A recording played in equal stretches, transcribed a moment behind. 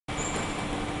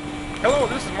Hello,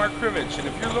 this is Mark Krivich, and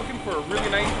if you're looking for a really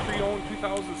nice pre-owned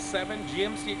 2007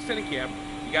 GMC extended cab,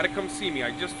 you got to come see me.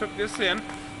 I just took this in.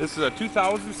 This is a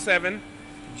 2007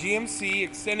 GMC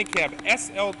extended cab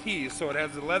SLT, so it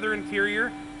has a leather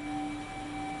interior,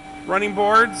 running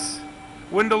boards,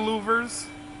 window louvers,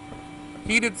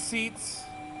 heated seats,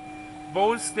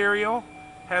 Bose stereo,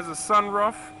 has a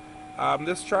sunroof.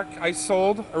 This truck I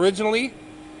sold originally,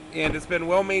 and it's been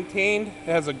well maintained.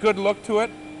 It has a good look to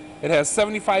it. It has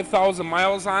 75,000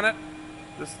 miles on it.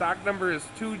 The stock number is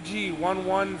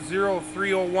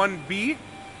 2G110301B.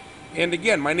 And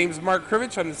again, my name is Mark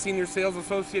Krivich. I'm the Senior Sales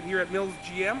Associate here at Mills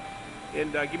GM.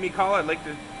 And give me a call. I'd like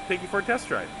to take you for a test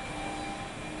drive.